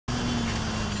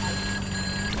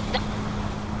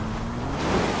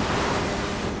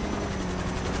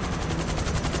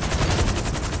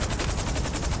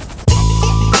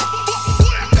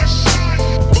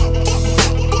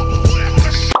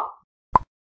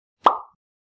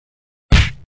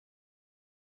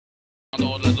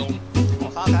On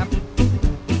s'entame.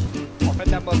 On fait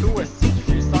de la moto aussi,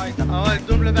 freestyle. Ah ouais,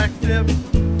 double backflip.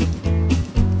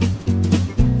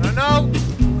 Un autre.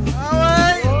 Ah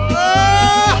ouais! Oh!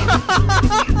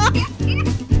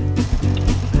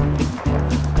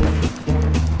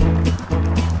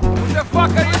 What the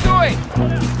fuck are you doing?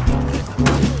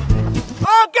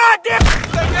 Oh goddamn!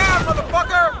 Stay down,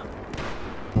 motherfucker!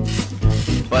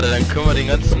 Warte, dann können wir den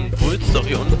ganzen Puls doch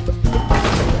hier unten.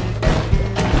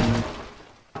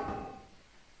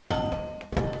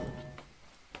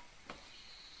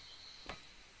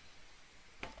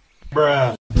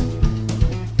 Bruh.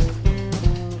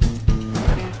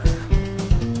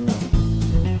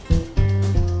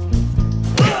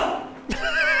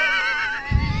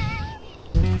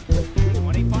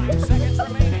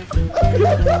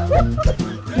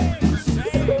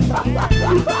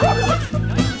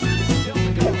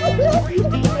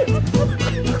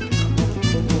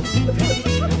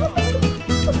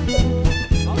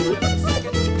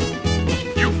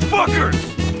 You fuckers!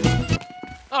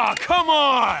 Oh, come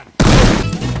on!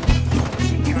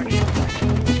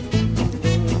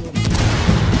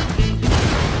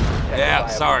 Yeah,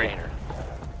 sorry.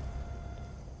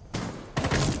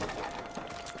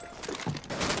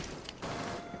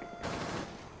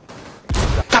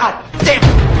 God damn it!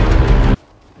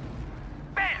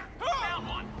 Bam! Found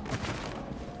one!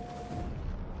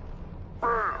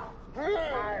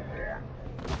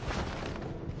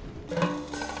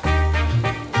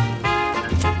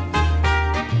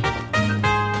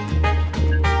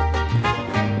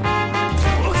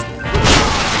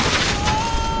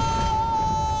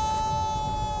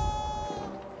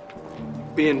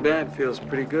 Being bad feels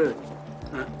pretty good,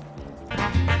 huh?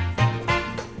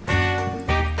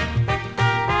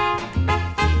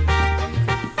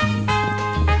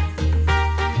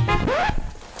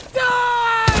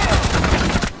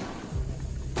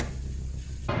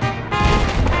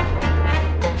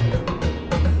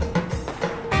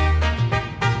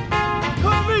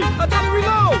 Cover me! I gotta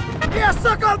reload! Yeah,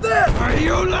 suck on this! Are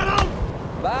you little?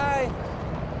 Bye!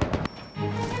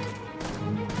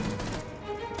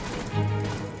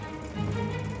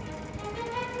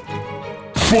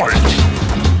 Fight!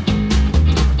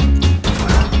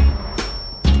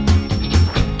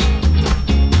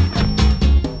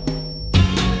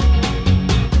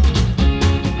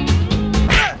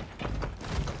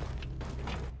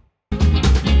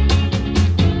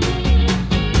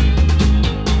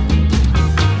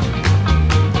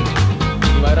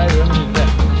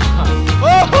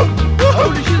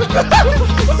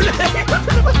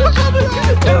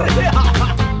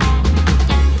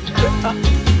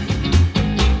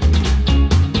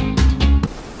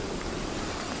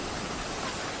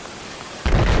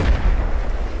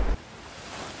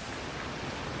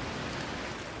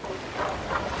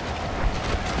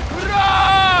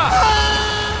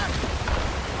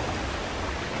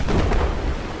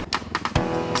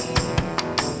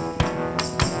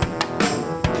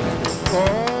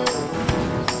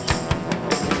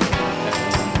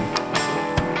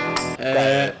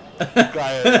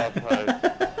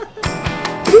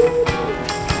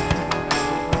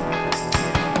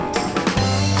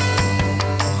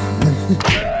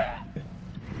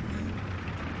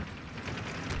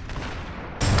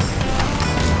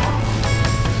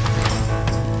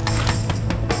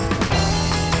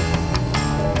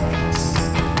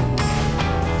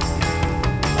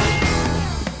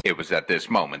 It was at this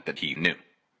moment that he knew.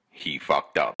 He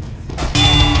fucked up.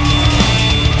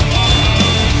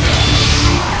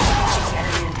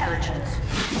 Enemy intelligence.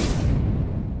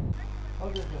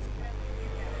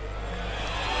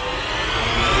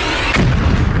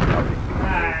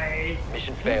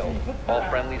 Mission failed. All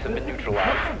friendlies have been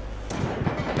neutralized.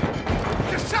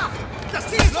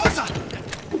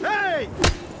 Hey!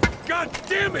 God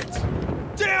damn it!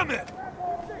 Damn it!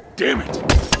 Damn it!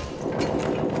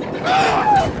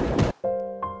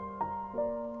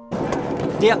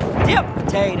 Dip,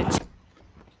 potato chip.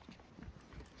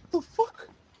 The fuck?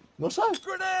 No shot.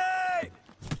 Grenade!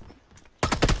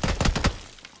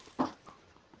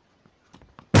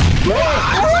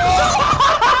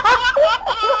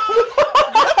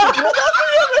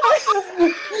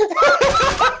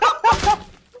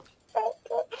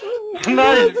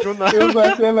 Eu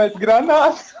bati mais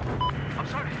granada. I'm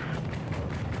sorry.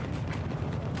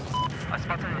 I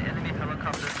spotted an enemy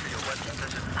helicopter for your west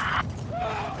position.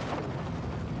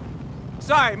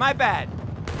 Sorry, my bad.